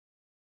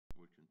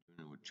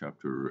with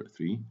chapter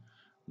 3.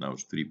 Now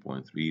it's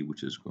 3.3,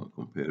 which is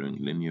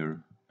comparing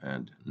linear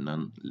and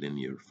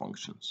non-linear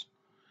functions.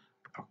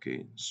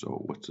 Okay,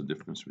 so what's the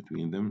difference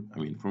between them? I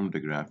mean, from the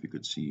graph, you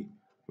could see,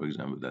 for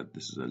example, that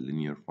this is a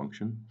linear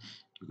function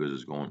because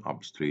it's going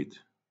up straight,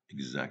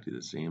 exactly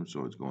the same.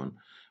 So it's going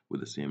with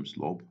the same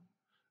slope,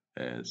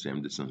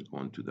 same distance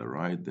going to the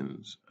right, then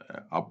it's,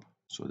 up.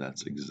 So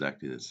that's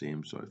exactly the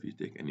same. So if you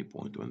take any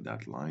point on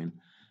that line,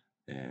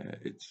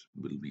 it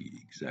will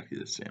be exactly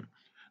the same.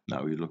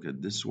 Now you look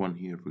at this one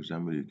here, for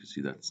example, you can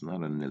see that's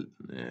not a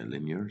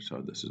linear,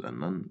 so this is a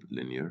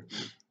non-linear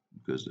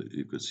because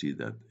you could see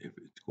that if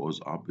it goes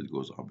up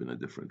in a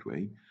different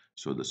way,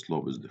 so the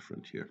slope is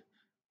different here.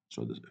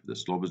 So if the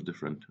slope is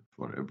different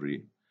for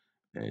every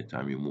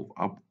time you move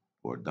up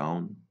or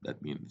down,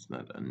 that means it's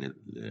not a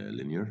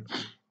linear.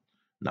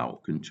 Now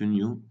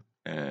continue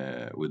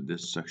with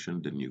this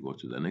section, then you go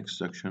to the next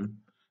section.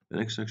 The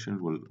next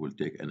section will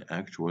take an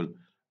actual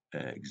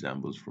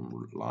examples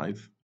from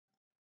life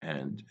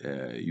and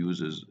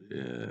uses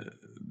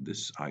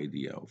this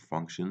idea of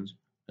functions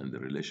and the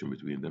relation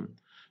between them.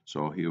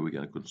 So here we're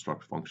going to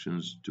construct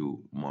functions to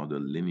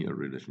model linear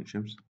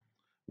relationships.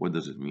 What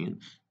does it mean?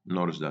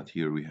 Notice that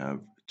here we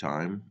have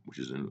time, which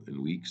is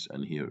in weeks,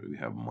 and here we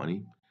have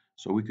money.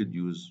 So we could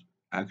use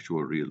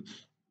actual real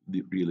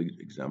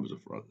examples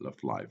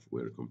of life.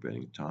 We're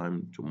comparing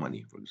time to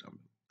money, for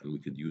example, and we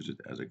could use it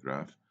as a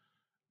graph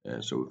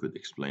so we could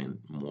explain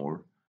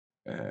more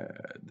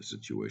the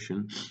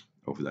situation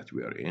of that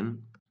we are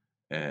in.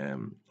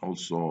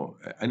 Also,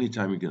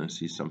 anytime you're going to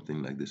see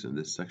something like this in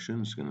this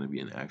section, it's going to be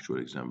an actual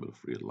example of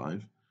real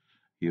life.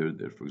 Here,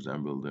 for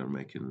example, they're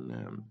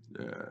making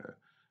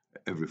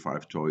every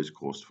 5 toys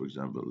cost, for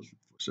example,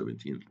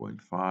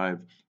 17.5.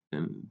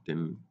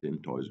 10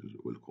 toys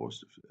will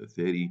cost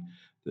 30.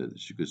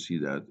 As you could see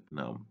that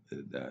now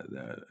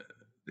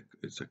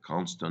it's a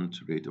constant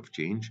rate of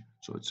change,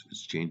 so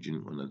it's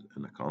changing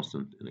in a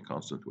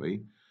constant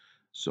way.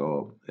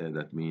 So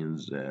that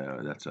means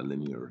that's a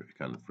linear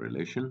kind of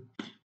relation.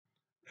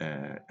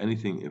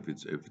 Anything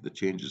if the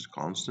change is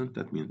constant,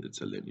 that means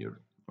it's a linear.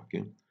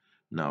 Okay.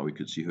 Now we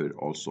could see here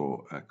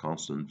also a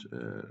constant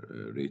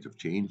rate of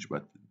change,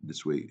 but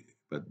this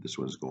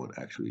one is going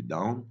actually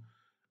down.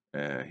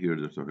 Here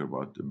they're talking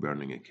about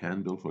burning a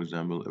candle, for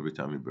example. Every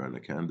time you burn a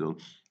candle,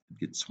 it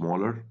gets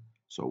smaller.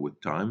 So with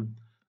time,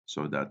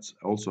 so that's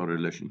also a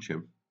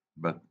relationship,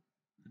 but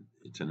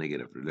it's a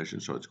negative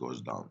relation, so it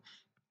goes down.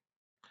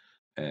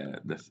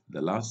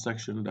 The last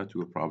section that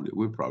we're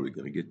probably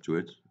going to get to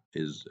it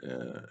is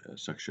a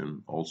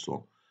section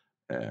also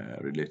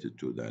related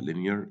to the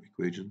linear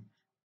equation,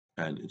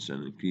 and it's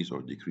an increase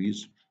or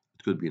decrease.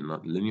 It could be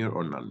not linear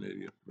or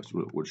non-linear, but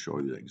we'll show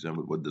you the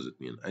example. What does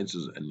it mean? And this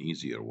is an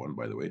easier one,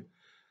 by the way.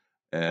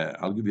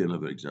 I'll give you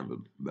another example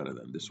better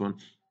than this one.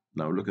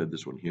 Now look at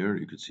this one here.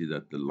 You can see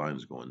that the line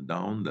is going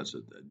down. That's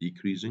a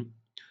decreasing.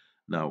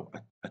 Now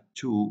at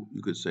 2,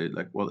 you could say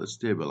like, well, it's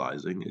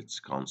stabilizing, it's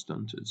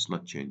constant, it's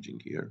not changing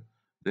here.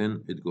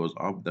 Then it goes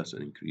up, that's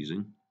an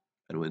increasing.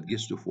 And when it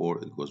gets to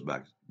 4, it goes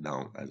back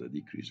down as a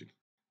decreasing.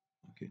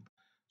 Okay,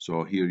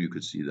 so here you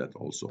could see that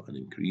also an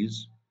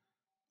increase.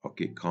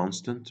 Okay,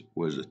 constant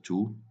was a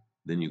 2,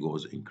 then it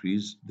goes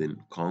increase,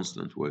 then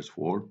constant was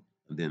 4,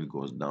 and then it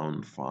goes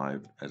down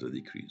 5 as a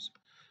decrease.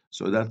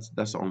 So that's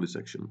the only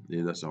section.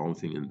 That's the only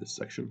thing in this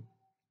section.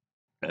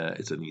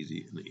 It's an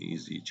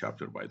easy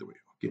chapter, by the way.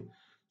 Okay,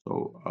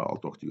 so I'll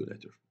talk to you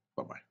later.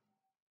 Bye bye.